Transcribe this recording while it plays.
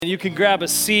You can grab a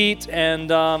seat and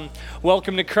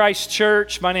welcome to Christ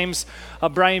Church. My name's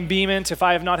Brian Beament. If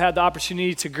I have not had the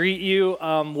opportunity to greet you,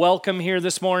 welcome here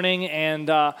this morning. And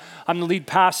I'm the lead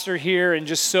pastor here and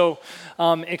just so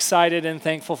excited and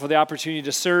thankful for the opportunity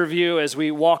to serve you as we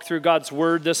walk through God's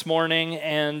Word this morning.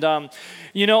 And,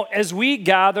 as we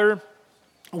gather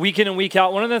week in and week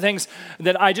out, one of the things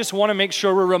that I just want to make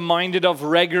sure we're reminded of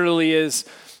regularly is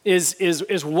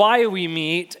why we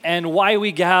meet and why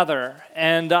we gather.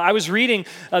 And I was reading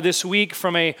this week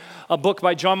from a book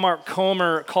by John Mark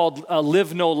Comer called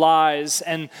Live No Lies,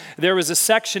 and there was a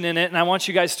section in it, and I want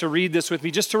you guys to read this with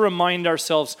me just to remind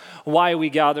ourselves why we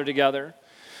gather together.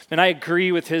 And I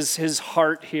agree with his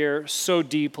heart here so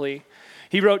deeply.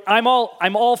 He wrote, I'm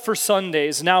all for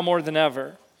Sundays now more than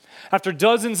ever. After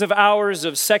dozens of hours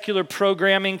of secular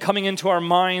programming coming into our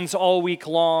minds all week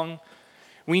long,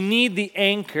 we need the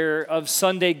anchor of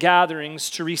Sunday gatherings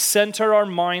to recenter our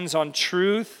minds on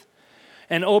truth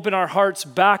and open our hearts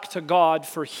back to God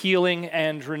for healing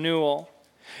and renewal.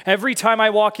 Every time I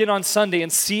walk in on Sunday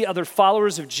and see other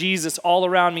followers of Jesus all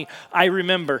around me, I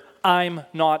remember I'm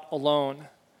not alone.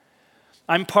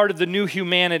 I'm part of the new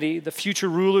humanity, the future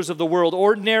rulers of the world,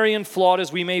 ordinary and flawed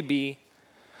as we may be.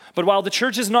 But while the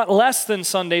church is not less than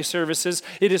Sunday services,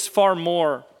 it is far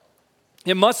more.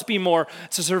 It must be more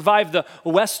to survive the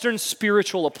Western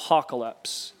spiritual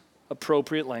apocalypse.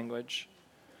 Appropriate language.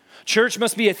 Church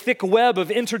must be a thick web of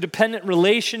interdependent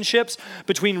relationships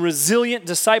between resilient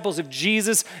disciples of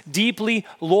Jesus, deeply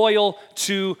loyal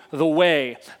to the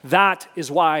way. That is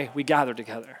why we gather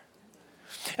together.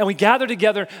 And we gather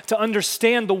together to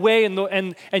understand the way,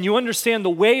 and you understand the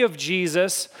way of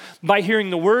Jesus by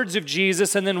hearing the words of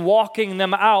Jesus and then walking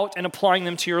them out and applying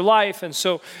them to your life. And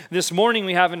so this morning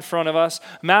we have in front of us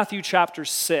Matthew chapter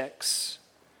 6.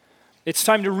 It's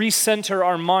time to recenter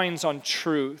our minds on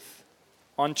truth,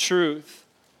 And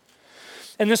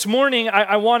this morning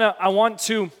I want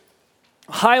to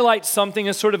highlight something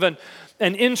as sort of an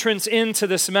entrance into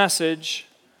this message.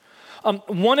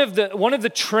 One of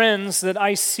the trends that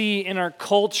I see in our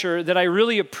culture that I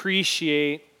really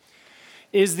appreciate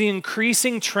is the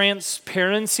increasing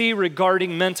transparency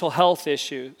regarding mental health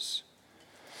issues.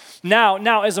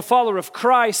 Now, as a follower of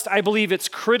Christ, I believe it's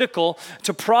critical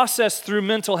to process through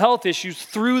mental health issues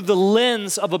through the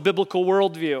lens of a biblical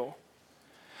worldview.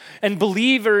 And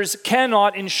believers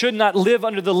cannot and should not live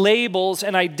under the labels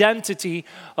and identity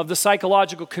of the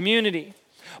psychological community.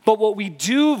 But what we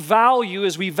do value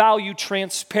is we value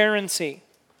transparency.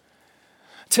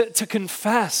 To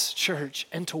confess, church,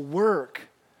 and to work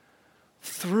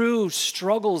through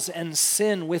struggles and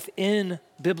sin within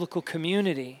biblical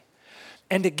community.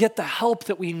 And to get the help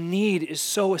that we need is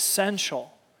so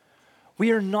essential.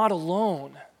 We are not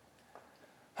alone.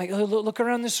 Like, look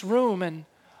around this room and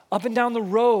up and down the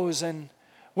rows, and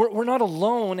we're not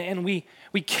alone, and we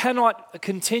cannot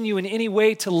continue in any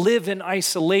way to live in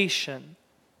isolation.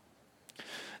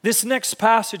 This next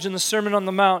passage in the Sermon on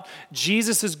the Mount,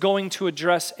 Jesus is going to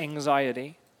address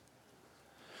anxiety.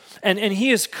 And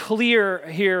he is clear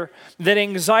here that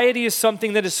anxiety is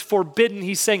something that is forbidden.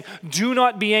 He's saying, do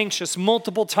not be anxious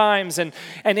multiple times. And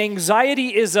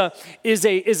anxiety is a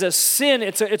sin.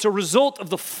 It's a result of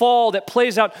the fall that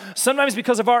plays out sometimes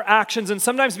because of our actions and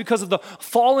sometimes because of the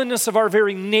fallenness of our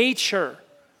very nature.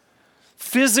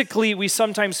 Physically, we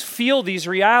sometimes feel these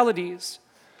realities.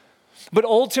 But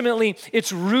ultimately,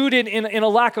 it's rooted in a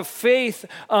lack of faith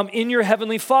in your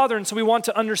Heavenly Father. And so we want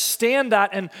to understand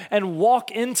that and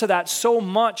walk into that. So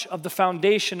much of the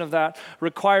foundation of that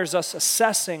requires us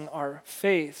assessing our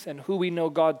faith and who we know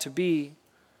God to be.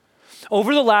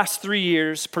 Over the last 3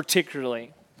 years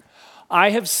particularly,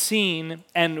 I have seen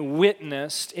and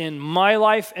witnessed in my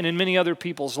life and in many other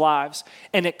people's lives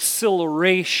an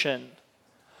acceleration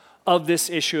of this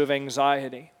issue of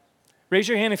anxiety. Raise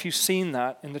your hand if you've seen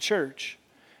that in the church.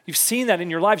 You've seen that in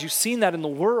your lives. You've seen that in the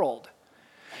world.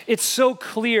 It's so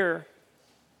clear.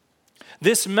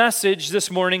 This message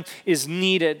this morning is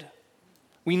needed.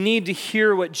 We need to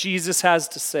hear what Jesus has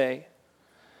to say.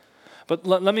 But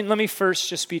let me first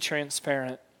just be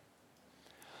transparent.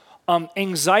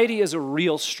 Anxiety is a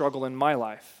real struggle in my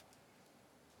life.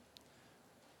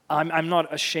 I'm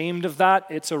not ashamed of that.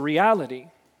 It's a reality.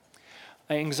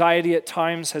 Anxiety at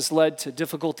times has led to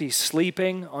difficulty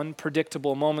sleeping,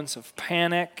 unpredictable moments of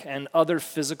panic, and other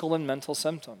physical and mental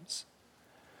symptoms.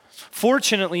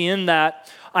 Fortunately, in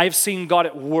that, I've seen God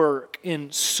at work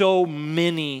in so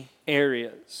many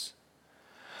areas.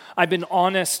 I've been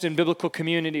honest in biblical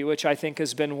community, which I think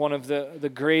has been one of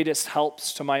the greatest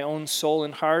helps to my own soul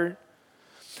and heart.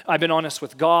 I've been honest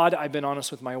with God. I've been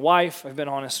honest with my wife. I've been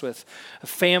honest with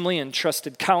family and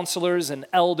trusted counselors and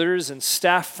elders and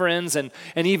staff friends and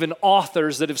even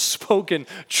authors that have spoken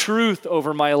truth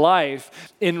over my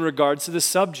life in regards to the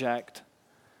subject.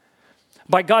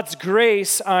 By God's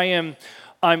grace, I'm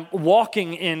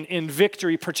walking in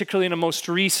victory, particularly in a most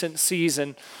recent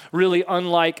season, really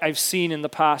unlike I've seen in the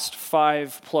past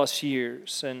 5+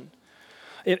 years. And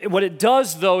what it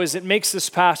does, though, is it makes this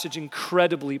passage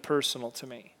incredibly personal to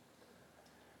me.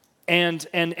 And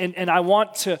I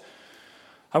want to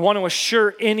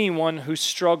assure anyone who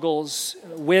struggles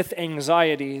with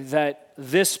anxiety that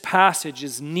this passage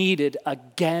is needed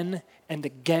again and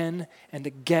again and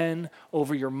again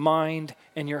over your mind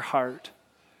and your heart.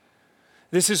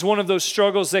 This is one of those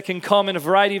struggles that can come in a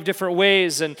variety of different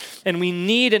ways, and we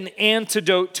need an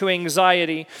antidote to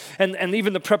anxiety. And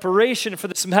even the preparation for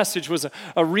this message was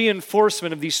a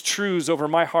reinforcement of these truths over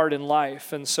my heart and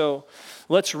life. And so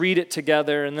let's read it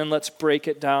together, and then let's break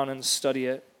it down and study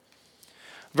it.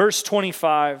 Verse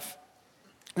 25,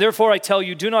 therefore I tell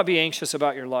you, do not be anxious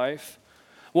about your life.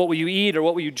 What will you eat or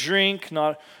what will you drink?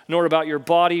 Nor about your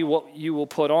body, what you will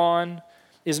put on.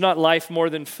 Is not life more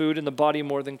than food and the body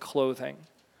more than clothing?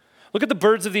 Look at the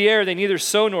birds of the air. They neither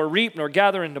sow nor reap nor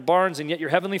gather into barns, and yet your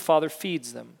heavenly Father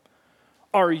feeds them.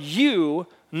 Are you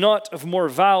not of more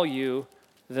value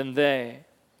than they?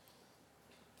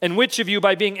 And which of you,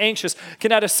 by being anxious,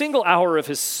 can add a single hour of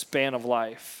his span of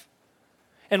life?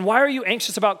 And why are you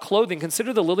anxious about clothing?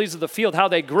 Consider the lilies of the field, how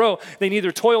they grow. They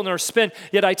neither toil nor spin.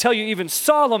 Yet I tell you, even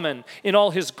Solomon in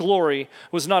all his glory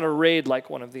was not arrayed like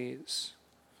one of these.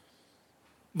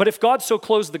 But if God so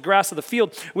clothes the grass of the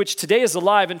field, which today is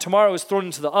alive and tomorrow is thrown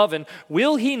into the oven,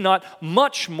 will he not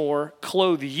much more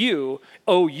clothe you,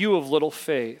 O you of little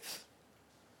faith?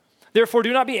 Therefore,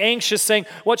 do not be anxious, saying,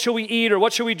 what shall we eat, or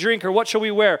what shall we drink, or what shall we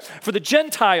wear? For the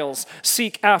Gentiles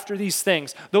seek after these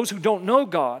things, those who don't know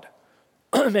God.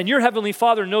 And your heavenly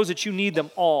Father knows that you need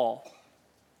them all.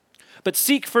 But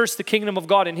seek first the kingdom of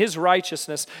God and his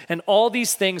righteousness, and all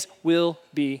these things will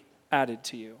be added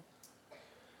to you.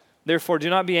 Therefore, do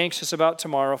not be anxious about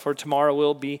tomorrow, for tomorrow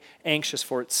will be anxious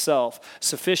for itself.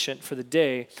 Sufficient for the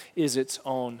day is its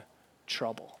own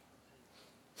trouble.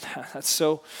 That's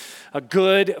so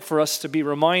good for us to be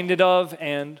reminded of.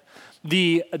 And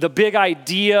the big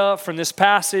idea from this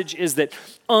passage is that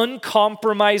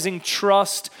uncompromising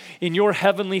trust in your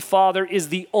heavenly Father is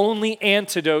the only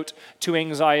antidote to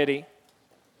anxiety.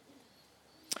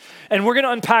 And we're going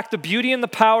to unpack the beauty and the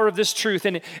power of this truth.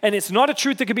 And it's not a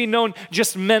truth that can be known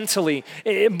just mentally.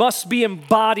 It must be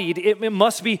embodied. It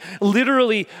must be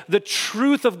literally the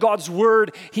truth of God's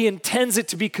word. He intends it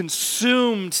to be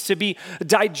consumed, to be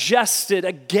digested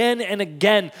again and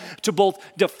again, to both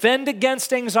defend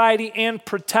against anxiety and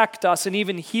protect us and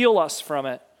even heal us from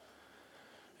it.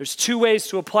 There's 2 ways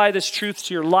to apply this truth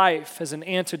to your life as an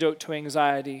antidote to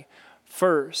anxiety.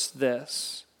 First,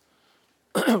 this.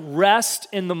 Rest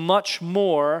in the much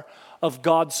more of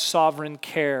God's sovereign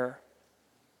care.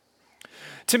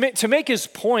 To make his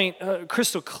point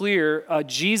crystal clear,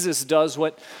 Jesus does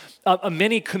what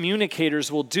many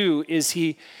communicators will do, is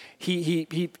he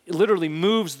literally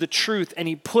moves the truth and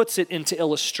he puts it into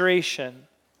illustration.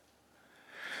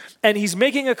 And he's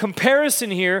making a comparison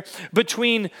here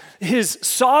between his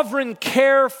sovereign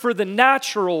care for the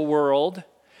natural world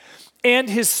and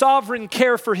his sovereign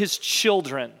care for his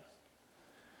children.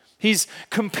 He's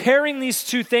comparing these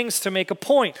 2 things to make a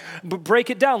point. But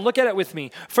break it down. Look at it with me.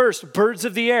 First, birds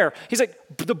of the air. He's like,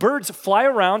 the birds fly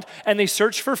around and they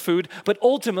search for food, but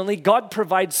ultimately God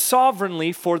provides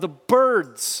sovereignly for the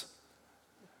birds.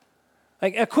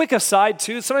 Like a quick aside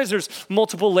too, sometimes there's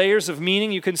multiple layers of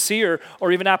meaning you can see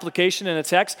or even application in a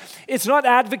text. It's not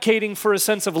advocating for a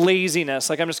sense of laziness,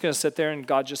 like I'm just going to sit there and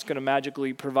God's just going to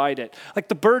magically provide it. Like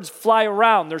the birds fly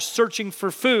around, they're searching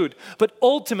for food, but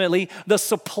ultimately the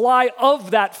supply of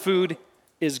that food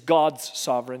is God's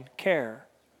sovereign care.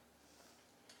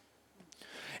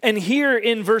 And here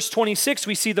in verse 26,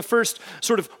 we see the first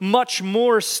sort of much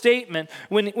more statement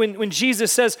when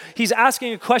Jesus says he's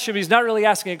asking a question, but he's not really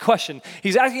asking a question.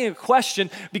 He's asking a question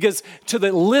because to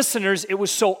the listeners, it was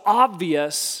so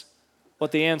obvious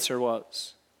what the answer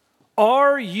was.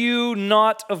 Are you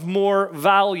not of more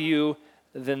value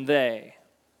than they?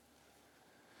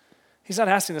 He's not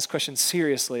asking this question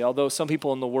seriously, although some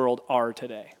people in the world are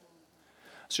today.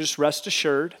 So just rest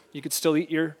assured, you could still eat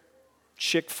your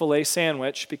Chick-fil-A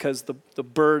sandwich because the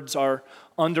birds are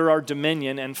under our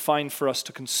dominion and fine for us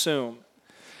to consume.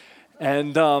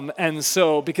 And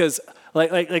so, because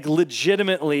Like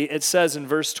legitimately, it says in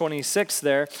verse 26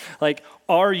 there, like,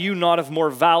 are you not of more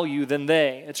value than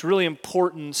they? It's really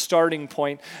important starting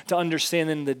point to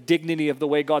understanding the dignity of the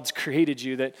way God's created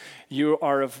you, that you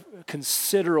are of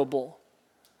considerable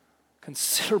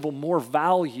more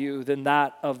value than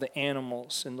that of the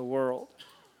animals in the world.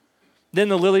 Then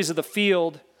the lilies of the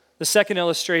field, the second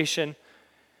illustration.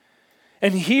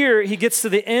 And here he gets to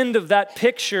the end of that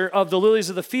picture of the lilies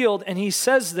of the field, and he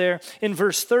says there in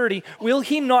verse 30, will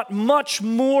he not much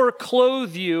more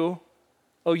clothe you,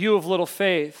 O you of little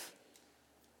faith?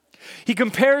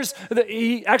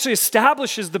 He actually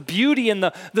establishes the beauty and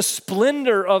the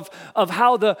splendor of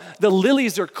how the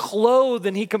lilies are clothed,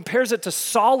 and he compares it to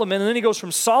Solomon, and then he goes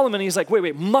from Solomon, and he's like,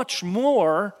 wait, much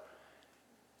more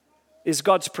is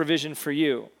God's provision for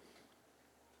you.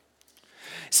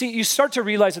 See, you start to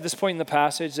realize at this point in the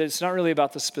passage that it's not really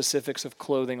about the specifics of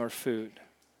clothing or food.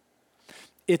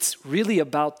 It's really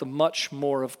about the much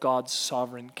more of God's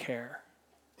sovereign care.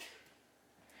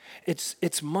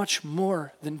 It's much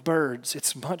more than birds.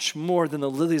 It's much more than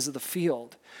the lilies of the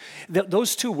field.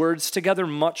 Those two words together,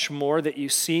 much more, that you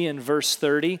see in verse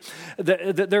 30,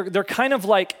 they're kind of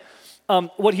like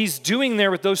what he's doing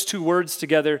there with those two words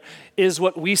together is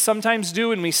what we sometimes do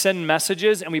when we send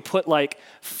messages and we put like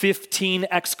 15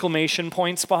 exclamation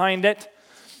points behind it.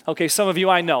 Okay, some of you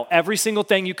I know, every single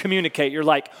thing you communicate, you're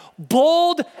like,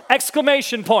 bold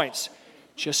exclamation points.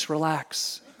 Just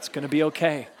relax. It's going to be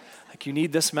okay. Like, you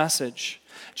need this message.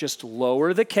 Just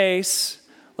lower the case.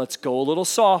 Let's go a little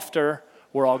softer.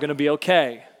 We're all going to be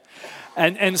okay.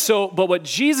 And so, but what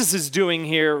Jesus is doing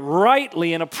here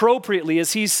rightly and appropriately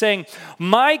is he's saying,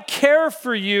 my care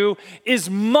for you is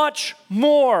much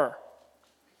more.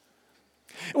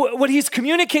 What he's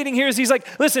communicating here is he's like,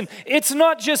 listen, it's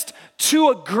not just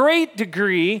to a great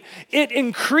degree, it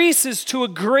increases to a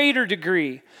greater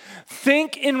degree.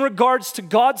 Think in regards to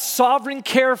God's sovereign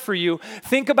care for you.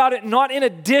 Think about it not in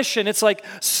addition. It's like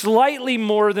slightly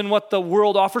more than what the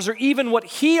world offers or even what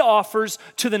he offers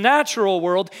to the natural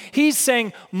world. He's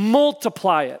saying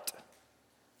multiply it.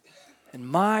 And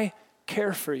my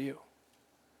care for you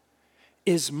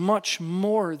is much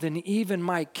more than even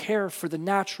my care for the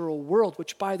natural world,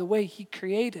 which, by the way, he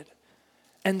created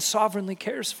and sovereignly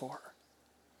cares for.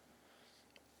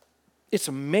 It's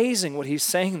amazing what he's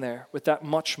saying there with that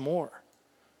much more.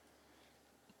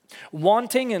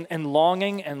 Wanting and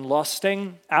longing and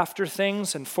lusting after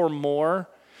things and for more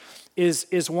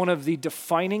is one of the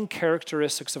defining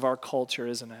characteristics of our culture,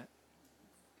 isn't it?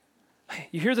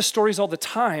 You hear the stories all the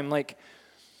time, like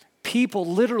people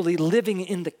literally living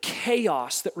in the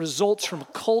chaos that results from a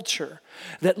culture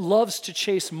that loves to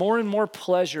chase more and more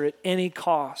pleasure at any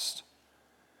cost.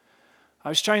 I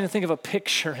was trying to think of a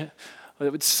picture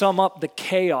that would sum up the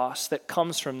chaos that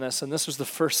comes from this, and this was the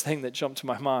first thing that jumped to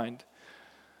my mind.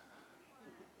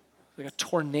 Like a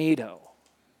tornado,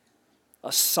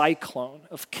 a cyclone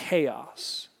of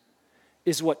chaos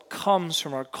is what comes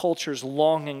from our culture's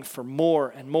longing for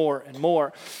more and more and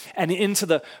more. And into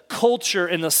the culture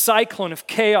and the cyclone of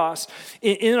chaos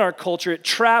in our culture, it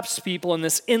traps people in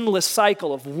this endless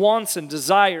cycle of wants and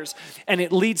desires, and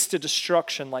it leads to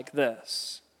destruction like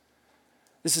this.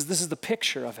 This is the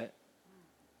picture of it.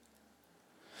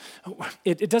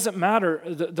 It doesn't matter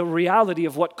the reality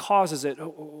of what causes it,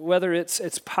 whether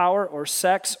it's power or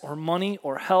sex or money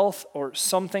or health or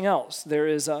something else. There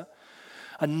is a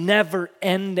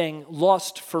never-ending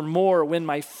lust for more when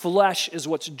my flesh is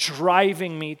what's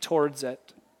driving me towards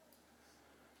it.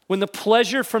 When the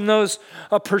pleasure from those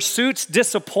pursuits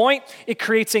disappoint, it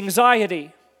creates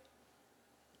anxiety.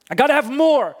 I got to have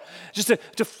more, just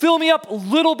to fill me up a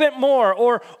little bit more.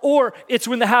 Or it's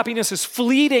when the happiness is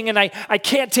fleeting and I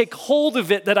can't take hold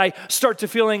of it that I start to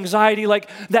feel anxiety, like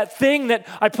that thing that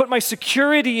I put my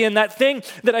security in, that thing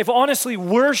that I've honestly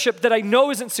worshiped that I know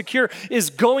isn't secure is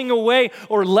going away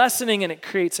or lessening, and it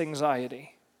creates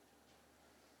anxiety.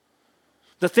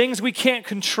 The things we can't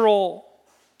control.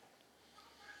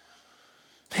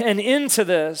 And into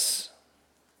this,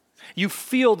 you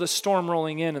feel the storm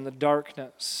rolling in and the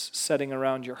darkness setting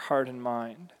around your heart and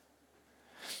mind.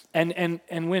 And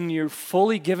when you're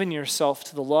fully given yourself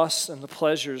to the lusts and the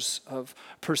pleasures of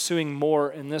pursuing more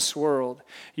in this world,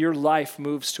 your life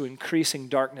moves to increasing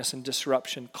darkness and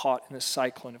disruption caught in this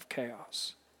cyclone of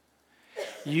chaos.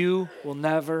 You will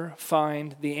never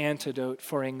find the antidote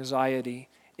for anxiety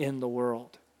in the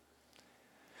world.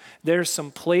 There's some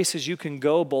places you can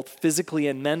go both physically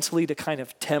and mentally to kind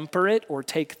of temper it or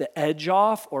take the edge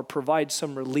off or provide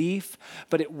some relief,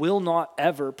 but it will not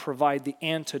ever provide the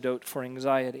antidote for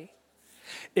anxiety.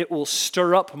 It will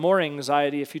stir up more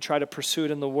anxiety if you try to pursue it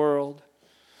in the world.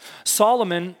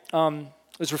 Solomon,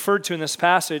 is referred to in this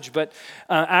passage, but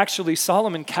actually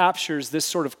Solomon captures this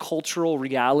sort of cultural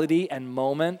reality and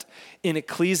moment in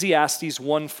Ecclesiastes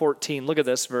 1:14. Look at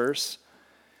this verse.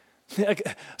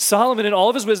 Solomon, in all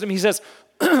of his wisdom, he says,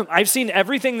 I've seen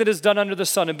everything that is done under the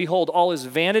sun, and behold, all is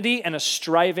vanity and a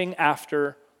striving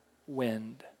after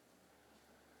wind.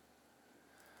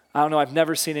 I don't know, I've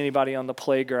never seen anybody on the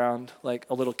playground, like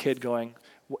a little kid going,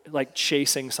 like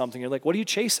chasing something. You're like, what are you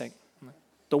chasing?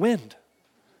 The wind.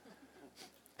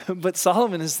 But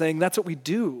Solomon is saying that's what we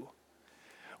do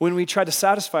when we try to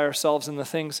satisfy ourselves in the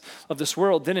things of this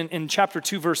world. Then in chapter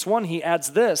 2, verse 1, he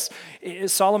adds this.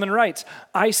 Solomon writes,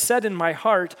 I said in my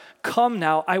heart, come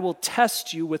now, I will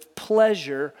test you with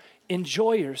pleasure.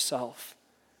 Enjoy yourself.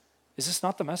 Is this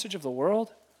not the message of the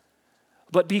world?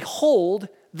 But behold,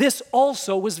 this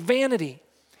also was vanity.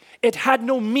 It had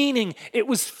no meaning. It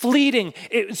was fleeting.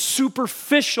 It was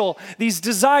superficial. These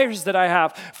desires that I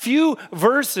have. Few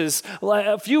verses,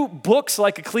 a few books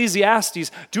like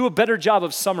Ecclesiastes do a better job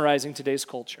of summarizing today's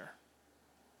culture.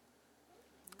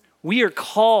 We are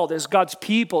called as God's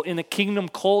people in the kingdom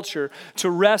culture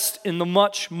to rest in the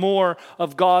much more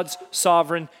of God's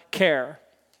sovereign care.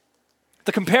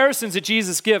 The comparisons that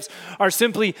Jesus gives are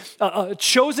simply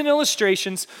chosen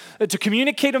illustrations to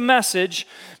communicate a message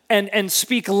and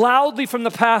speak loudly from the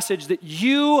passage that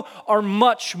you are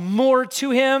much more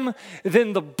to him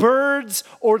than the birds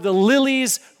or the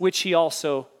lilies which he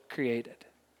also created.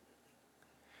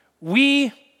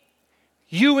 We,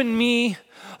 you and me,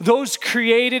 those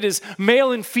created as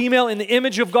male and female in the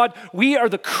image of God, we are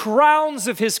the crowns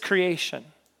of his creation.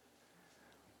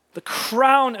 The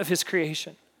crown of his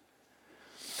creation.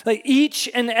 Like each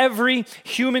and every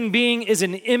human being is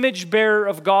an image bearer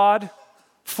of God,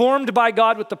 formed by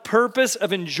God with the purpose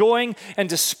of enjoying and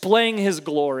displaying his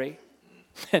glory.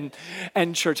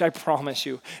 And church, I promise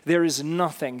you, there's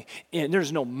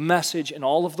no message in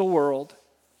all of the world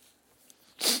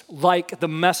like the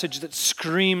message that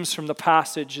screams from the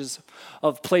passages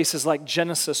of places like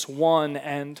Genesis 1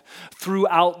 and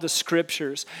throughout the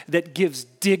scriptures that gives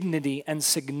dignity and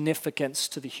significance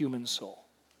to the human soul.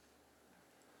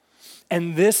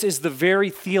 And this is the very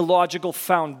theological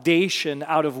foundation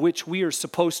out of which we are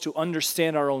supposed to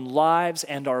understand our own lives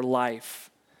and our life.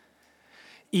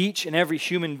 Each and every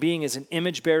human being is an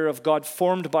image bearer of God,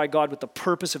 formed by God with the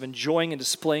purpose of enjoying and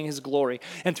displaying his glory.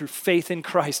 And through faith in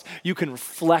Christ, you can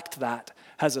reflect that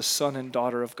as a son and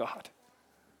daughter of God.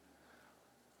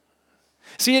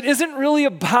 See, it isn't really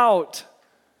about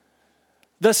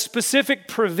the specific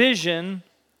provision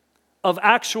of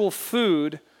actual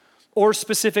food or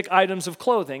specific items of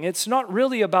clothing. It's not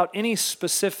really about any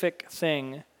specific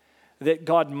thing that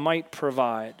God might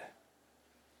provide.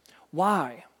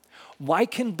 Why? Why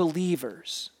can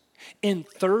believers in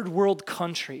third world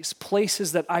countries,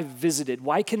 places that I've visited,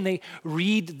 why can they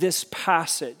read this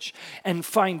passage and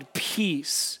find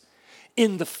peace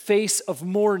in the face of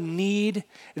more need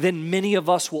than many of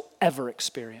us will ever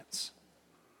experience?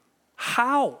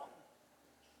 How?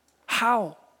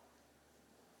 How?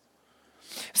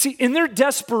 See, in their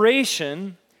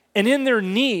desperation and in their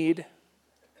need,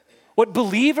 what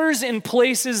believers in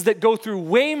places that go through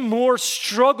way more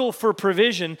struggle for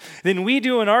provision than we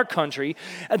do in our country,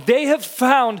 they have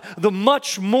found the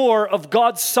much more of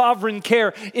God's sovereign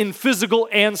care in physical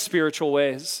and spiritual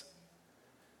ways.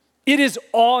 It is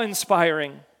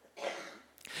awe-inspiring.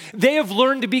 They have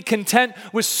learned to be content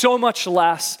with so much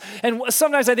less. And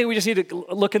sometimes I think we just need to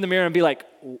look in the mirror and be like,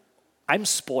 I'm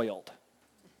spoiled.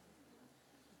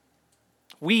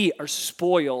 We are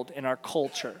spoiled in our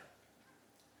culture.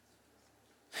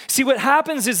 See, what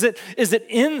happens is that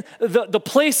in the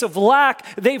place of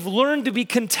lack, they've learned to be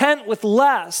content with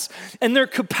less. And their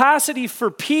capacity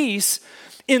for peace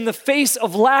in the face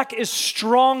of lack is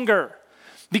stronger.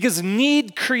 Because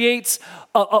need creates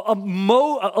a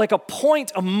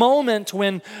moment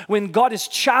when God is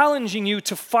challenging you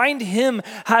to find him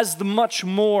has the much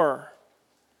more.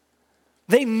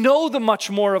 They know the much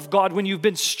more of God when you've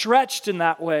been stretched in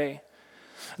that way.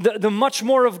 The much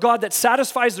more of God that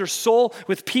satisfies their soul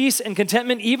with peace and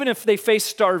contentment, even if they face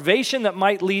starvation that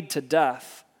might lead to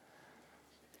death.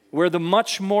 Where the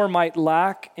much more might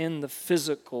lack in the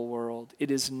physical world,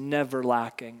 it is never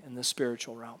lacking in the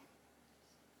spiritual realm.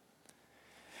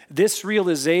 This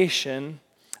realization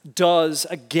does,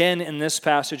 again in this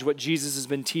passage, what Jesus has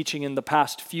been teaching in the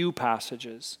past few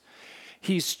passages.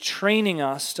 He's training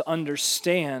us to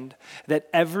understand that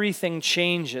everything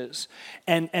changes,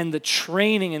 and the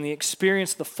training and the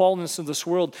experience, the fallenness of this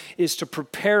world is to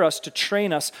prepare us, to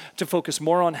train us to focus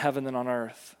more on heaven than on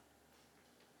earth.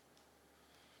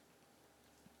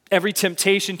 Every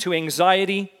temptation to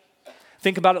anxiety,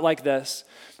 think about it like this.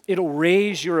 It'll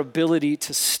raise your ability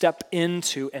to step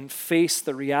into and face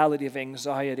the reality of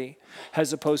anxiety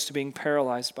as opposed to being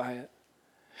paralyzed by it.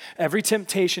 Every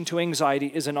temptation to anxiety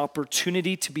is an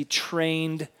opportunity to be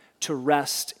trained to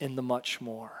rest in the much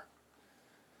more.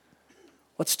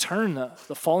 Let's turn the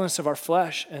fallenness of our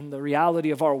flesh and the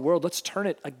reality of our world, let's turn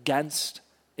it against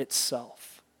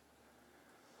itself.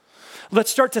 Let's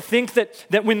start to think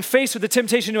that when faced with the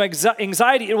temptation to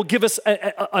anxiety, it will give us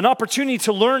an opportunity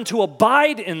to learn to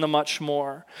abide in the much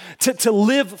more, to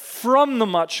live from the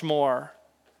much more,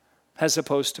 as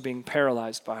opposed to being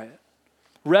paralyzed by it.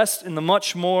 Rest in the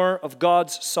much more of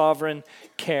God's sovereign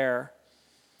care.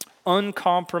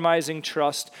 Uncompromising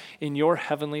trust in your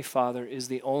Heavenly Father is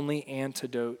the only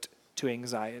antidote to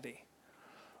anxiety.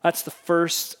 That's the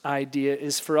first idea,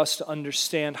 is for us to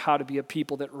understand how to be a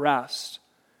people that rest.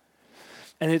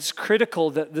 And it's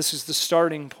critical that this is the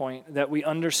starting point, that we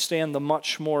understand the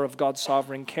much more of God's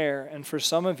sovereign care. And for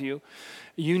some of you,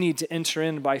 you need to enter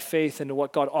in by faith into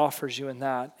what God offers you in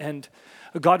that. And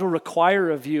God will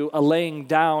require of you a laying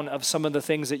down of some of the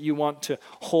things that you want to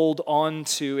hold on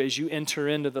to as you enter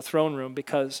into the throne room,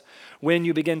 because when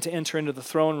you begin to enter into the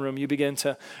throne room, you begin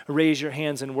to raise your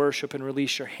hands in worship and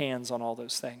release your hands on all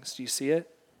those things. Do you see it?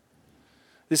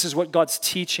 This is what God's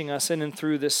teaching us in and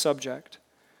through this subject.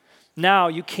 Now,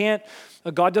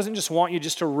 God doesn't just want you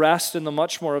just to rest in the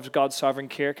much more of God's sovereign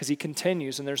care, because he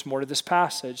continues, and there's more to this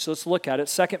passage. So let's look at it.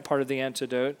 Second part of the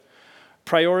antidote,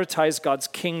 prioritize God's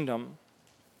kingdom.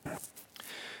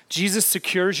 Jesus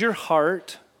secures your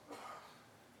heart.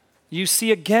 You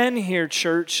see again here,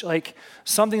 church, like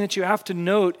something that you have to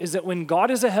note is that when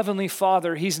God is a heavenly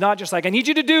Father, he's not just like, I need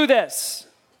you to do this.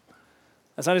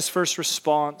 That's not his first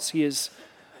response. He is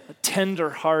a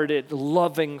tender-hearted,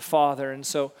 loving Father. And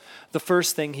so the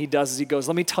first thing he does is he goes,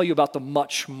 let me tell you about the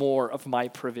much more of my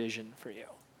provision for you.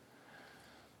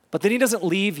 But then he doesn't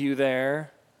leave you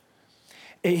there.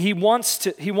 He wants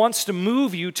to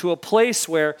move you to a place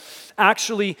where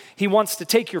actually he wants to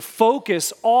take your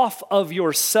focus off of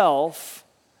yourself,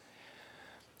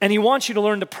 and he wants you to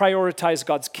learn to prioritize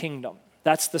God's kingdom.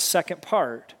 That's the second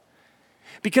part.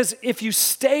 Because if you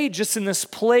stay just in this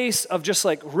place of just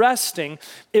like resting,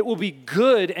 it will be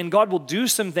good and God will do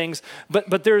some things,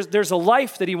 but there's a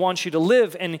life that he wants you to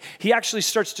live, and he actually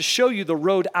starts to show you the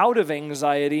road out of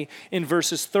anxiety in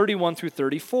verses 31 through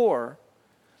 34.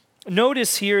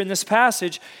 Notice here in this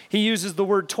passage, he uses the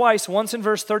word twice, once in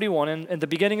verse 31 and at the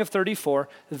beginning of 34,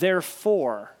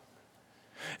 therefore.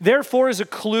 Therefore is a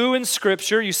clue in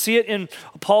Scripture. You see it in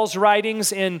Paul's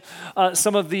writings in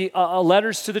some of the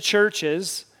letters to the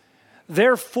churches.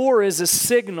 Therefore is a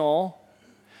signal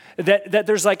that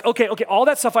there's like, okay, all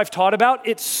that stuff I've taught about,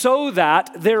 it's so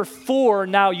that, therefore,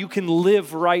 now you can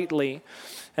live rightly.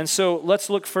 And so let's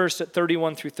look first at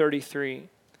 31 through 33.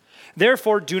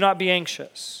 Therefore, do not be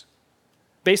anxious.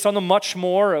 Based on the much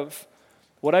more of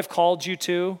what I've called you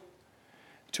to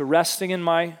resting in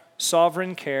my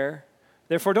sovereign care.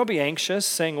 Therefore, don't be anxious,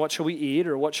 saying, what shall we eat,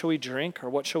 or what shall we drink,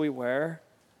 or what shall we wear?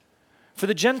 For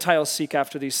the Gentiles seek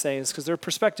after these things, because their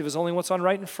perspective is only what's on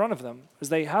right in front of them, as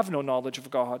they have no knowledge of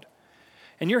God.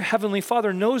 And your heavenly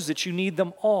Father knows that you need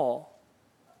them all.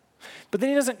 But then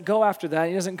he doesn't go after that.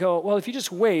 He doesn't go, well, if you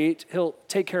just wait, he'll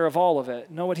take care of all of it.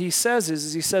 No, what he says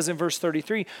is he says in verse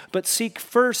 33, but seek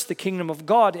first the kingdom of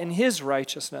God and his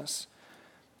righteousness,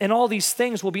 and all these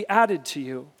things will be added to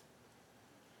you.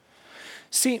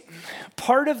 See,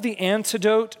 part of the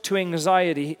antidote to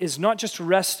anxiety is not just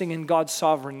resting in God's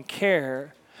sovereign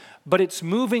care, but it's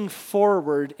moving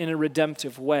forward in a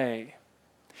redemptive way.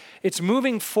 It's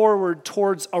moving forward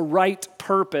towards a right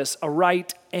purpose, a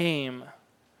right aim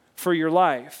for your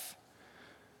life.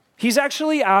 He's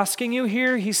actually asking you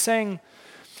here, he's saying,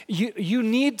 you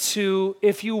need to,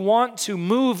 if you want to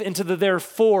move into the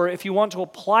therefore, if you want to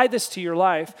apply this to your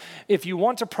life, if you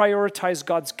want to prioritize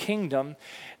God's kingdom,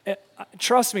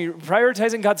 trust me,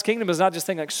 prioritizing God's kingdom is not just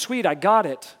thinking like, sweet, I got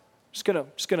it. Just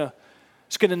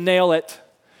gonna nail it.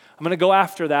 I'm gonna go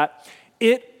after that.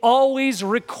 It always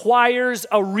requires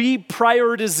a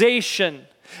reprioritization.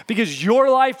 Because your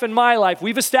life and my life,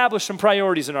 we've established some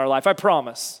priorities in our life, I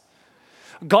promise.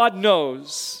 God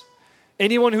knows.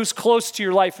 Anyone who's close to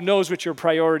your life knows what your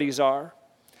priorities are.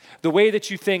 The way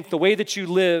that you think, the way that you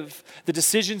live, the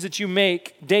decisions that you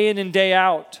make day in and day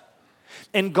out.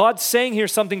 And God's saying here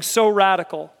something so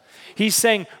radical. He's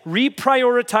saying,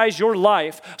 reprioritize your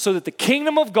life so that the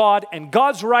kingdom of God and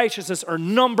God's righteousness are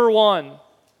number one.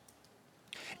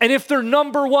 And if they're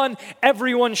number one,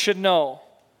 everyone should know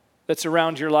that's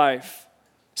around your life.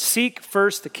 Seek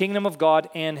first the kingdom of God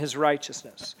and his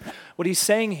righteousness. What he's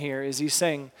saying here is he's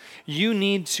saying you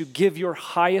need to give your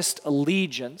highest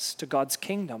allegiance to God's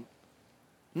kingdom,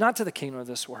 not to the kingdom of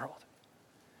this world.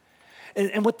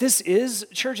 And what this is,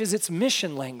 church, is it's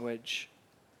mission language.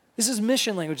 This is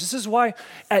mission language. This is why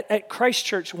at Christ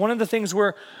Church, one of the things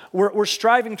we're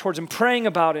striving towards and praying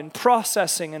about and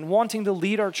processing and wanting to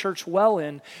lead our church well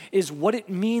in is what it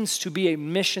means to be a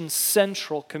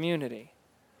mission-central community.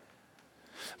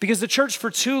 Because the church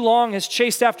for too long has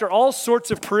chased after all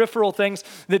sorts of peripheral things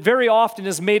that very often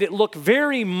has made it look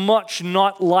very much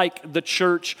not like the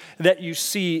church that you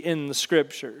see in the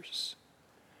scriptures.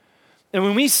 And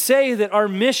when we say that our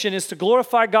mission is to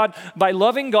glorify God,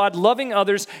 loving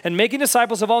others, and making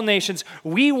disciples of all nations,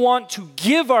 we want to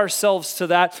give ourselves to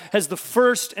that as the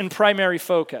first and primary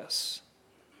focus,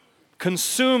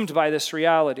 consumed by this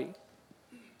reality.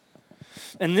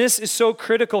 And this is so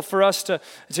critical for us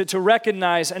to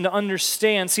recognize and to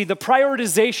understand. See, the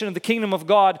prioritization of the kingdom of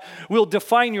God will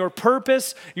define your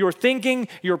purpose, your thinking,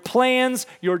 your plans,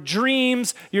 your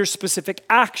dreams, your specific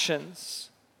actions.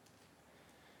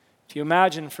 If you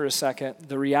imagine for a second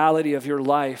the reality of your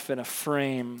life in a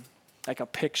frame, like a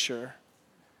picture,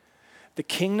 the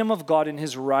kingdom of God and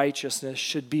his righteousness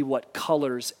should be what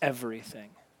colors everything.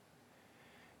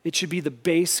 It should be the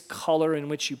base color in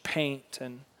which you paint,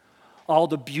 and all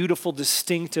the beautiful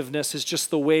distinctiveness is just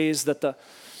the ways that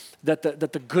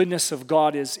the goodness of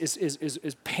God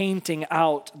is painting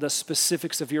out the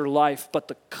specifics of your life, but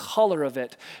the color of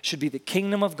it should be the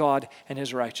kingdom of God and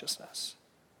his righteousness.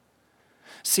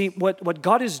 See, what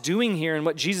God is doing here and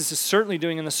what Jesus is certainly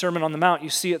doing in the Sermon on the Mount,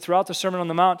 you see it throughout the Sermon on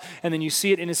the Mount, and then you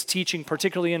see it in his teaching,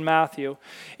 particularly in Matthew,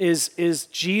 is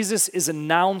Jesus is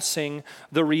announcing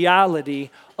the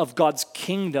reality of God's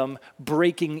kingdom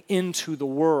breaking into the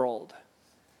world.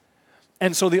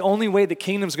 And so the only way the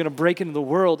kingdom is going to break into the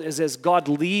world is as God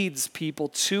leads people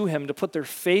to him to put their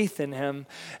faith in him,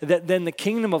 that then the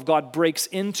kingdom of God breaks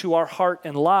into our heart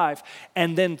and life,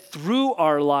 and then through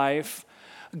our life,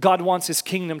 God wants his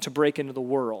kingdom to break into the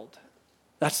world.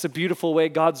 That's the beautiful way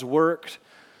God's worked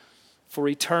for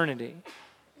eternity.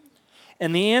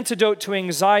 And the antidote to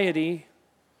anxiety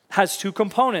has two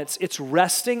components. It's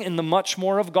resting in the much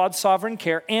more of God's sovereign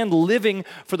care and living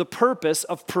for the purpose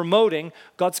of promoting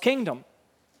God's kingdom.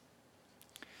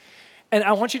 And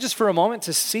I want you just for a moment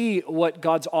to see what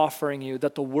God's offering you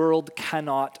that the world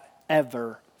cannot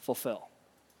ever fulfill.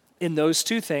 In those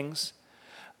two things,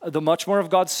 the much more of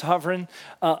God's sovereign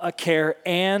care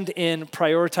and in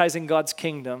prioritizing God's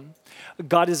kingdom,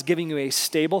 God is giving you a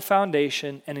stable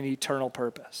foundation and an eternal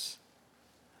purpose.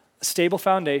 A stable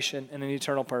foundation and an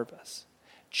eternal purpose.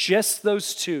 Just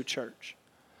those two, church.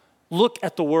 Look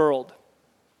at the world.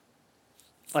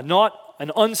 Not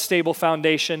an unstable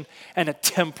foundation and a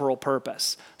temporal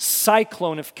purpose.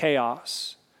 Cyclone of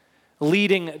chaos,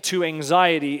 leading to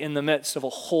anxiety in the midst of a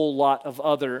whole lot of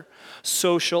other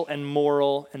social and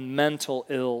moral and mental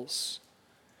ills.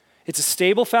 It's a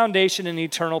stable foundation and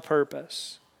eternal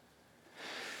purpose.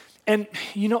 And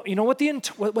you know what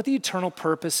the eternal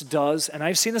purpose does, and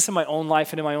I've seen this in my own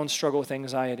life and in my own struggle with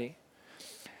anxiety.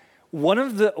 One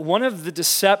of the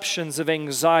deceptions of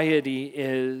anxiety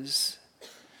is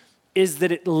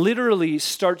that it literally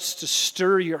starts to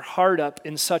stir your heart up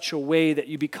in such a way that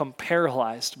you become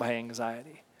paralyzed by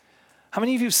anxiety. How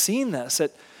many of you have seen this?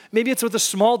 That maybe it's with a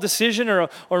small decision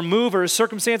or move or a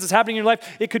circumstance that's happening in your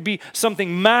life. It could be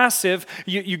something massive.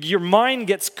 Your mind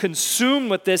gets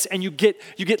consumed with this, and you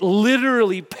get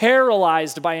literally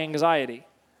paralyzed by anxiety.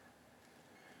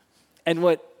 And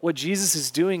what Jesus is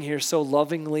doing here so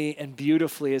lovingly and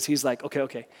beautifully is he's like,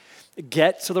 okay,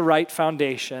 get to the right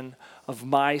foundation of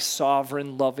my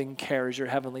sovereign, loving care as your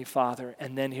heavenly Father.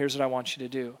 And then here's what I want you to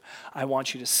do. I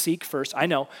want you to seek first. I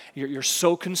know you're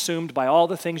so consumed by all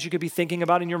the things you could be thinking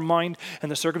about in your mind and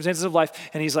the circumstances of life.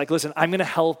 And he's like, listen, I'm going to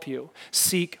help you.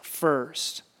 Seek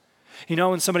first. You know,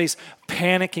 when somebody's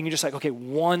panicking, you're just like, okay,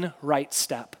 one right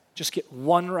step. Just get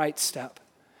one right step.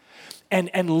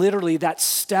 And literally that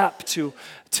step to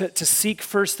seek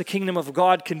first the kingdom of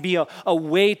God can be a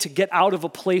way to get out of a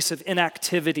place of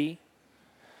inactivity.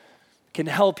 Can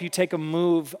help you take a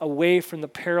move away from the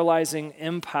paralyzing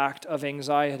impact of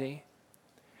anxiety.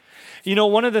 You know,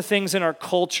 one of the things in our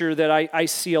culture that I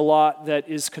see a lot that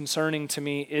is concerning to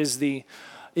me is the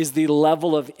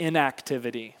level of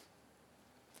inactivity.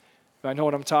 I know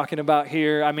what I'm talking about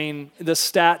here. I mean, the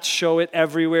stats show it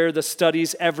everywhere. The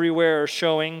studies everywhere are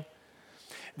showing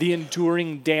the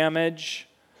enduring damage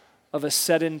of a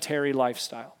sedentary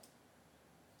lifestyle.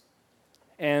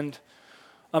 And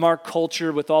our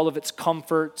culture, with all of its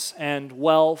comforts and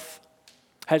wealth,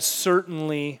 has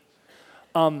certainly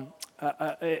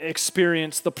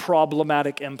experience the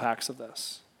problematic impacts of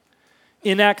this.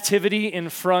 Inactivity in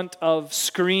front of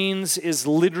screens is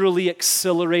literally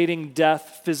accelerating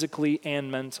death physically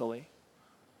and mentally.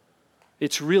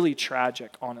 It's really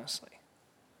tragic, honestly.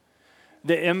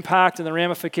 The impact and the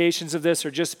ramifications of this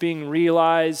are just being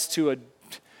realized to a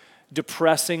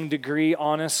depressing degree,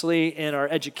 honestly, in our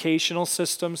educational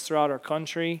systems throughout our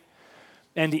country,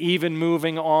 and even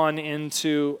moving on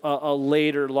into a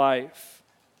later life.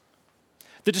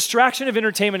 The distraction of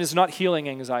entertainment is not healing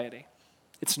anxiety.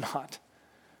 It's not.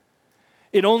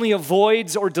 It only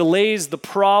avoids or delays the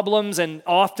problems and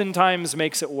oftentimes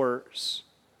makes it worse.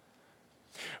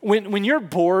 When you're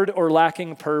bored or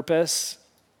lacking purpose,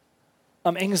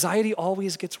 anxiety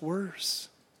always gets worse.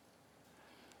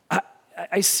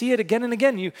 I see it again and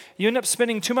again. You end up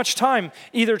spending too much time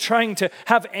either trying to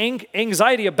have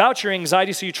anxiety about your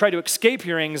anxiety, so you try to escape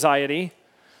your anxiety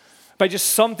by just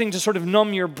something to sort of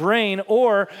numb your brain,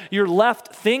 or you're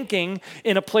left thinking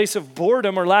in a place of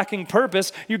boredom or lacking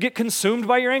purpose. You get consumed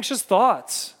by your anxious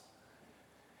thoughts.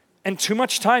 And too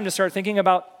much time to start thinking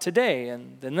about today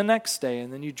and then the next day,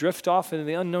 and then you drift off into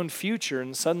the unknown future,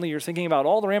 and suddenly you're thinking about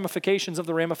all the ramifications of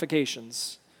the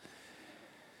ramifications.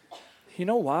 You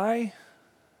know why?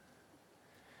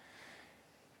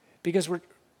 Because we're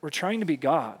trying to be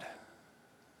God.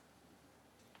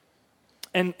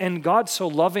 And God so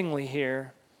lovingly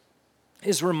here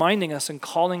is reminding us and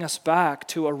calling us back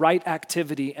to a right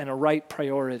activity and a right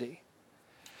priority.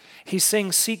 He's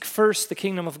saying, seek first the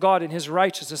kingdom of God and his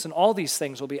righteousness, and all these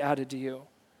things will be added to you.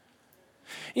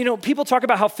 You know, people talk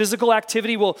about how physical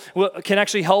activity can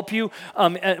actually help you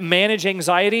manage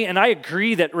anxiety, and I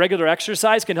agree that regular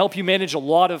exercise can help you manage a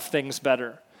lot of things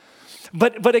better.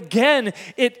 But again,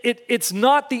 it's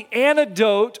not the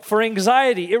antidote for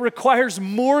anxiety. It requires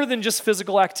more than just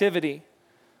physical activity.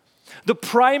 The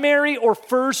primary or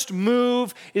first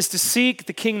move is to seek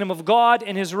the kingdom of God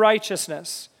and his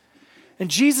righteousness. And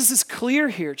Jesus is clear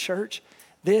here, church.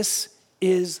 This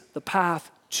is the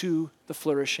path to the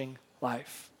flourishing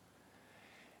life.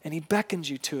 And he beckons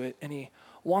you to it, and he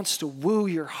wants to woo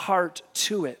your heart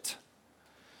to it.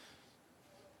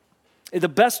 The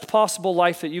best possible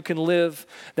life that you can live,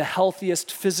 the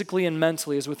healthiest physically and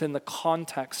mentally, is within the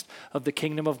context of the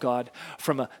kingdom of God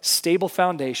from a stable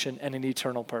foundation and an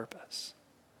eternal purpose.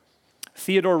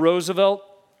 Theodore Roosevelt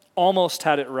almost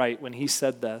had it right when he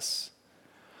said this: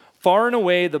 far and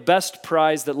away, the best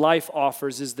prize that life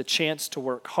offers is the chance to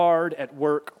work hard at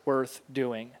work worth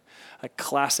doing. A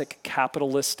classic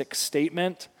capitalistic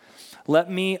statement.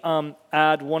 Let me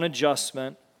add one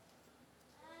adjustment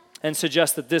and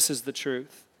suggest that this is the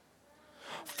truth.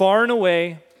 Far and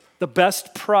away, the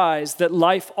best prize that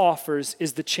life offers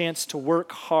is the chance to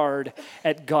work hard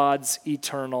at God's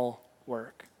eternal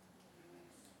work.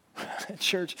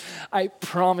 Church, I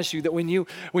promise you that when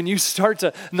you start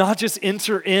to not just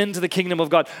enter into the kingdom of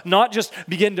God, not just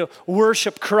begin to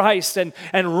worship Christ and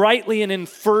rightly and in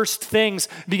first things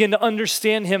begin to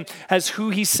understand him as who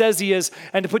he says he is,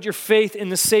 and to put your faith in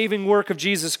the saving work of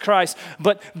Jesus Christ,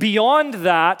 but beyond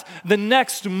that, the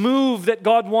next move that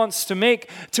God wants to make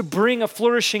to bring a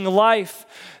flourishing life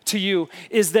to you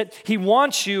is that he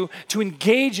wants you to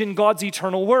engage in God's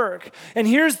eternal work. And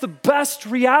here's the best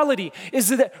reality, is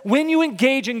that when you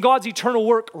engage in God's eternal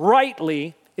work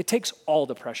rightly, it takes all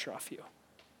the pressure off you.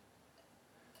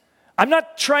 I'm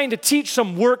not trying to teach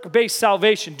some work-based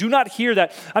salvation. Do not hear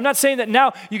that. I'm not saying that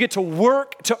now you get to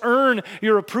work to earn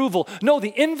your approval. No, the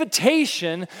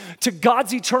invitation to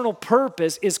God's eternal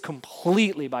purpose is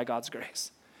completely by God's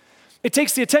grace. It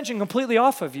takes the attention completely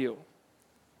off of you.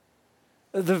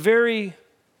 The very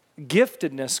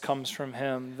giftedness comes from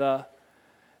him. The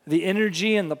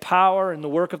energy and the power and the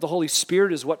work of the Holy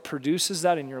Spirit is what produces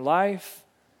that in your life.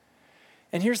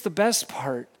 And here's the best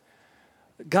part.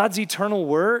 God's eternal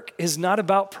work is not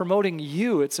about promoting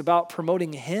you. It's about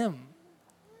promoting him.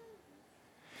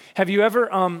 Have you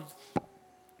ever,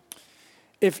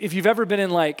 if you've ever been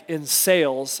in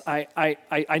sales,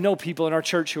 I know people in our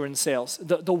church who are in sales.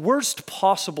 The worst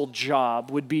possible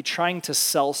job would be trying to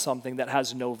sell something that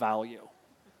has no value,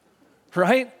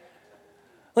 right?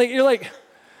 You're like,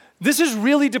 this is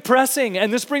really depressing,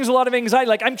 and this brings a lot of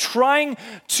anxiety. I'm trying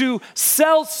to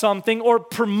sell something or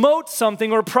promote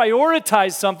something or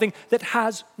prioritize something that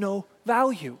has no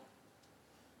value.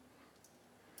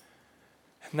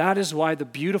 And that is why the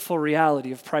beautiful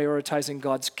reality of prioritizing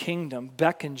God's kingdom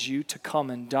beckons you to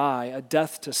come and die, a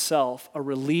death to self, a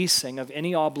releasing of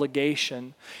any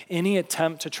obligation, any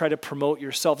attempt to try to promote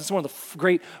yourself. This is one of the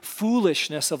great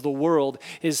foolishness of the world,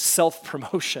 is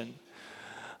self-promotion.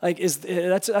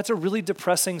 That's a really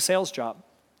depressing sales job,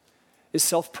 is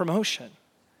self-promotion.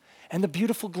 And the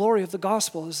beautiful glory of the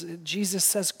gospel is that Jesus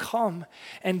says, come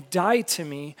and die to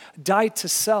me, die to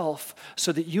self,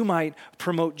 so that you might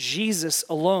promote Jesus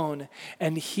alone,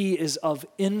 and he is of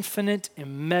infinite,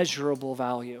 immeasurable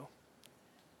value.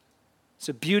 It's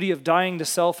the beauty of dying to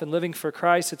self and living for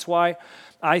Christ. It's why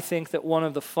I think that one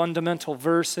of the fundamental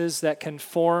verses that can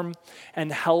form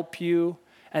and help you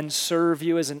and serve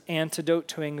you as an antidote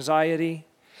to anxiety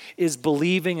is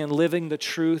believing and living the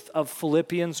truth of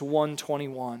Philippians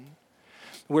 1:21,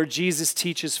 where Jesus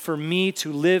teaches, for me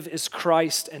to live is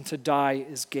Christ and to die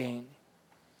is gain.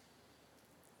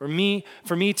 For me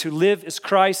to live is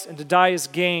Christ and to die is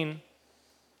gain.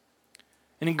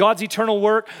 And in God's eternal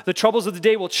work, the troubles of the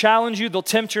day will challenge you. They'll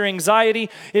tempt your anxiety.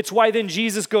 It's why then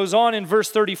Jesus goes on in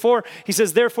verse 34. He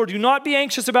says, therefore, do not be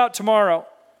anxious about tomorrow,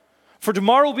 for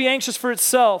tomorrow will be anxious for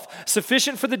itself.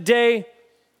 Sufficient for the day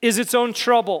is its own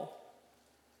trouble.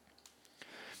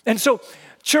 And so,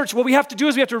 church, what we have to do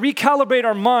is we have to recalibrate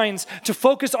our minds to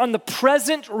focus on the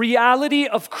present reality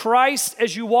of Christ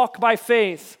as you walk by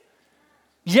faith.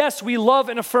 Yes, we love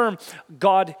and affirm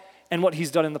God and what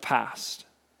he's done in the past.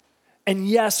 And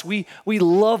yes, we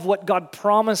love what God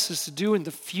promises to do in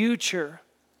the future.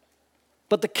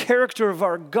 But the character of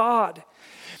our God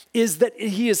is that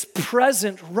he is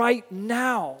present right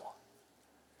now.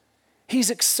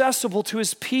 He's accessible to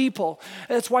his people.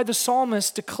 That's why the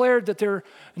psalmist declared that there are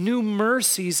new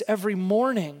mercies every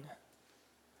morning.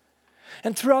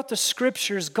 And throughout the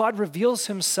scriptures, God reveals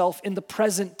himself in the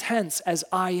present tense as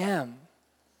I am.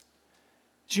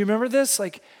 Do you remember this?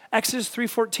 Like Exodus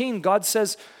 3:14, God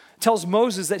tells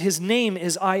Moses that his name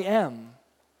is I am.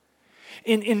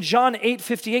 In John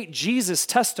 8:58, Jesus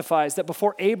testifies that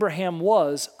before Abraham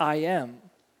was, I am.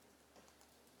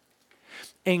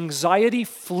 Anxiety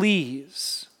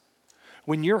flees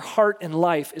when your heart and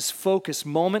life is focused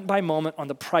moment by moment on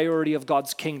the priority of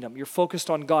God's kingdom. You're focused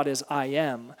on God as I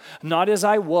am, not as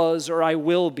I was or I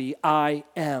will be, I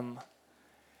am.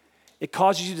 It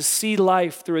causes you to see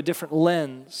life through a different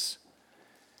lens.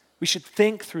 We should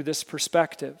think through this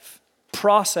perspective,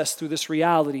 process through this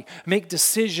reality, make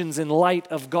decisions in light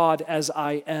of God as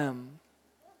I am.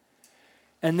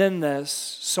 And then this,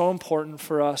 so important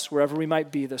for us wherever we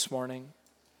might be this morning.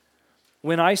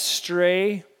 When I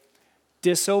stray,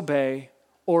 disobey,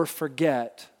 or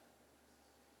forget,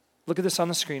 look at this on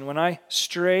the screen. When I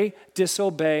stray,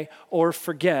 disobey, or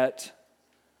forget,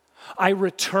 I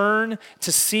return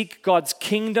to seek God's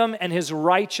kingdom and his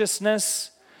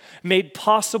righteousness, made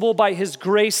possible by his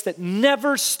grace that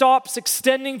never stops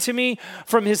extending to me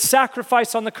from his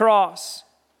sacrifice on the cross.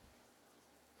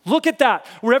 Look at that.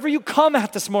 Wherever you come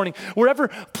at this morning, wherever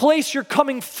place you're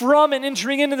coming from and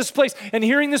entering into this place and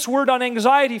hearing this word on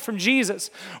anxiety from Jesus,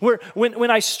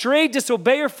 when I stray,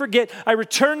 disobey, or forget, I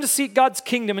return to seek God's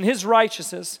kingdom and his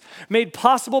righteousness, made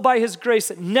possible by his grace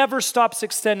that never stops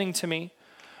extending to me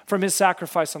from his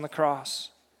sacrifice on the cross.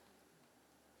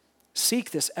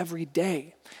 Seek this every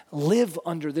day. Live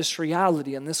under this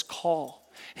reality and this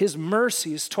call. His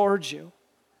mercy is towards you.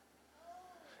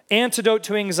 Antidote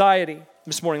to anxiety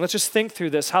this morning. Let's just think through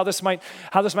this, how this might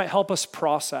help us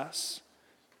process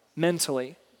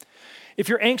mentally. If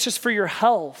you're anxious for your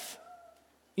health,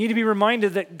 you need to be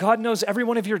reminded that God knows every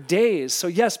one of your days. So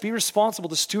yes, be responsible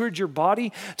to steward your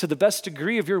body to the best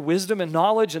degree of your wisdom and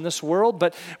knowledge in this world,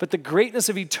 but the greatness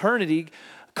of eternity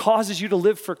causes you to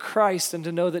live for Christ and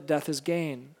to know that death is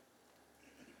gain.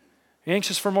 You're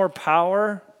anxious for more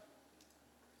power.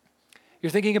 You're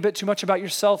thinking a bit too much about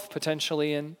yourself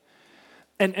potentially,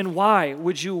 and why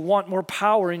would you want more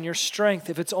power in your strength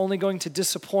if it's only going to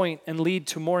disappoint and lead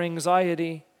to more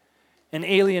anxiety and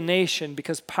alienation,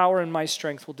 because power in my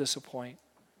strength will disappoint?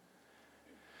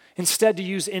 Instead, to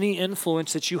use any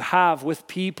influence that you have with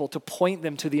people to point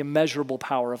them to the immeasurable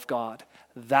power of God.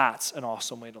 That's an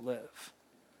awesome way to live.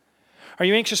 Are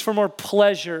you anxious for more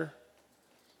pleasure?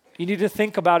 You need to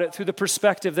think about it through the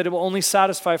perspective that it will only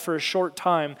satisfy for a short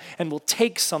time and will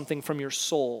take something from your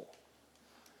soul.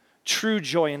 True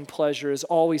joy and pleasure is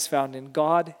always found in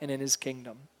God and in his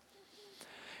kingdom.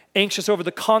 Anxious over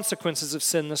the consequences of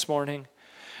sin this morning.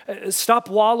 Stop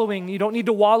wallowing. You don't need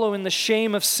to wallow in the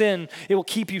shame of sin. It will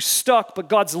keep you stuck, but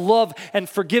God's love and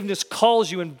forgiveness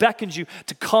calls you and beckons you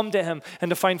to come to him and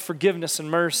to find forgiveness and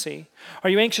mercy.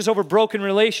 Are you anxious over broken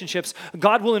relationships?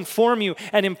 God will inform you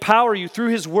and empower you through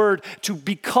his word to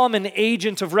become an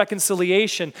agent of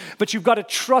reconciliation, but you've got to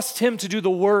trust him to do the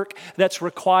work that's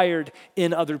required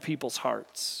in other people's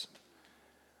hearts.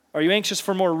 Are you anxious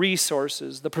for more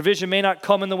resources? The provision may not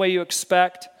come in the way you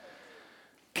expect.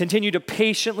 Continue to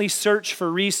patiently search for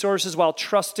resources while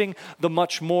trusting the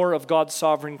much more of God's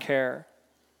sovereign care.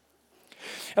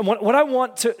 And what I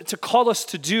want to call us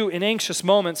to do in anxious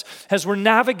moments as we're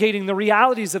navigating the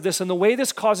realities of this and the way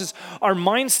this causes our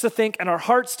minds to think and our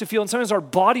hearts to feel and sometimes our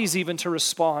bodies even to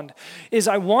respond is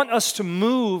I want us to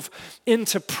move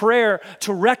into prayer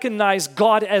to recognize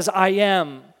God as I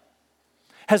am,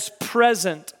 as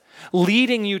present,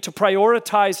 leading you to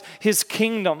prioritize his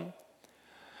kingdom.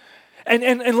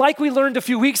 And like we learned a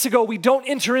few weeks ago, we don't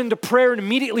enter into prayer and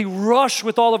immediately rush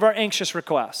with all of our anxious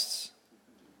requests.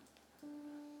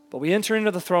 But we enter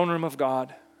into the throne room of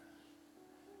God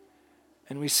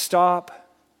and we stop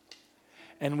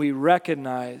and we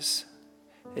recognize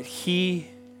that he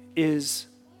is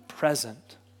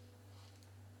present.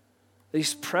 That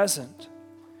he's present.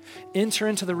 Enter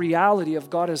into the reality of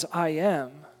God as I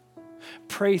am.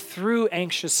 Pray through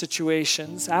anxious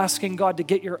situations, asking God to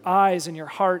get your eyes and your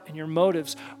heart and your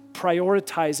motives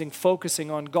prioritizing, focusing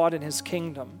on God and his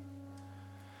kingdom.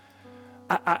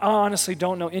 I honestly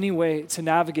don't know any way to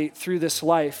navigate through this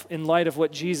life in light of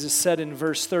what Jesus said in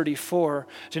verse 34,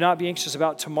 do not be anxious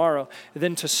about tomorrow,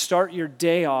 than to start your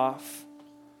day off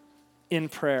in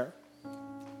prayer.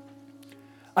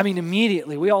 I mean,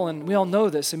 immediately, we all know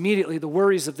this, immediately the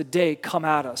worries of the day come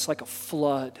at us like a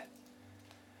flood.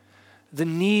 The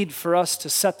need for us to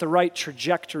set the right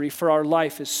trajectory for our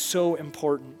life is so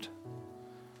important.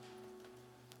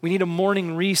 We need a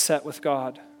morning reset with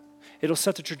God. It'll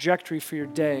set the trajectory for your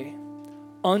day.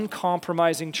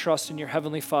 Uncompromising trust in your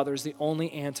Heavenly Father is the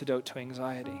only antidote to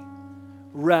anxiety.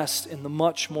 Rest in the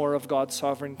much more of God's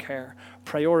sovereign care.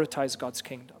 Prioritize God's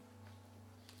kingdom.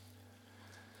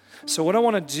 So what I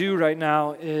want to do right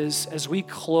now is, as we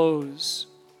close,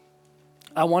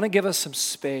 I want to give us some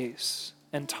space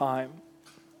and time.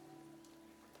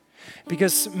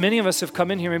 Because many of us have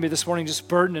come in here maybe this morning just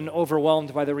burdened and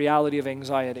overwhelmed by the reality of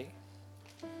anxiety.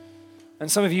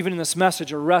 And some of you, even in this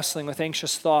message, are wrestling with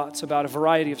anxious thoughts about a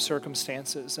variety of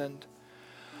circumstances. And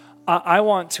I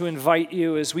want to invite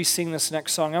you, as we sing this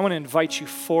next song, I want to invite you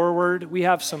forward. We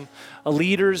have some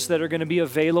leaders that are going to be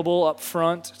available up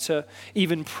front to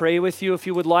even pray with you if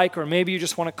you would like, or maybe you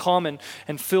just want to come and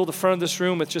fill the front of this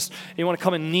room with just, you want to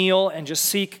come and kneel and just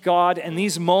seek God. And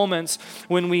these moments,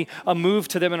 when we move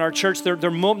to them in our church,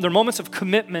 they're moments of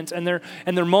commitment and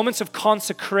they're moments of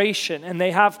consecration, and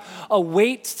they have a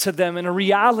weight to them and a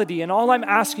reality. And all I'm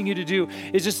asking you to do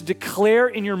is just declare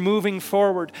in your moving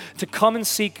forward to come and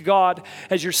seek God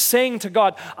as you're saying to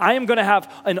God, I am going to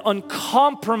have an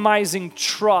uncompromising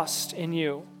trust in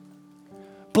you.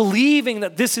 Believing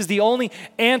that this is the only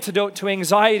antidote to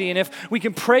anxiety. And if we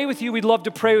can pray with you, we'd love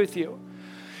to pray with you.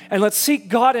 And let's seek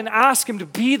God and ask him to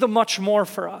be the much more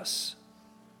for us.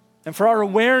 And for our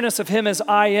awareness of him as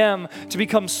I am to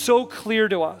become so clear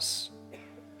to us.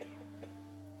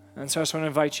 And so I just want to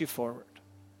invite you forward.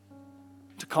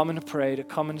 To come and to pray, to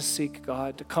come and to seek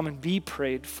God, to come and be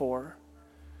prayed for.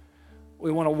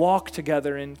 We want to walk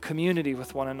together in community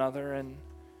with one another and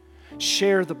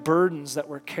share the burdens that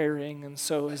we're carrying. And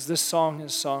so as this song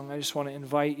is sung, I just want to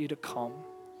invite you to come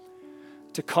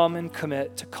and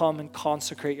commit, to come and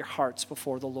consecrate your hearts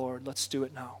before the Lord. Let's do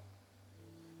it now.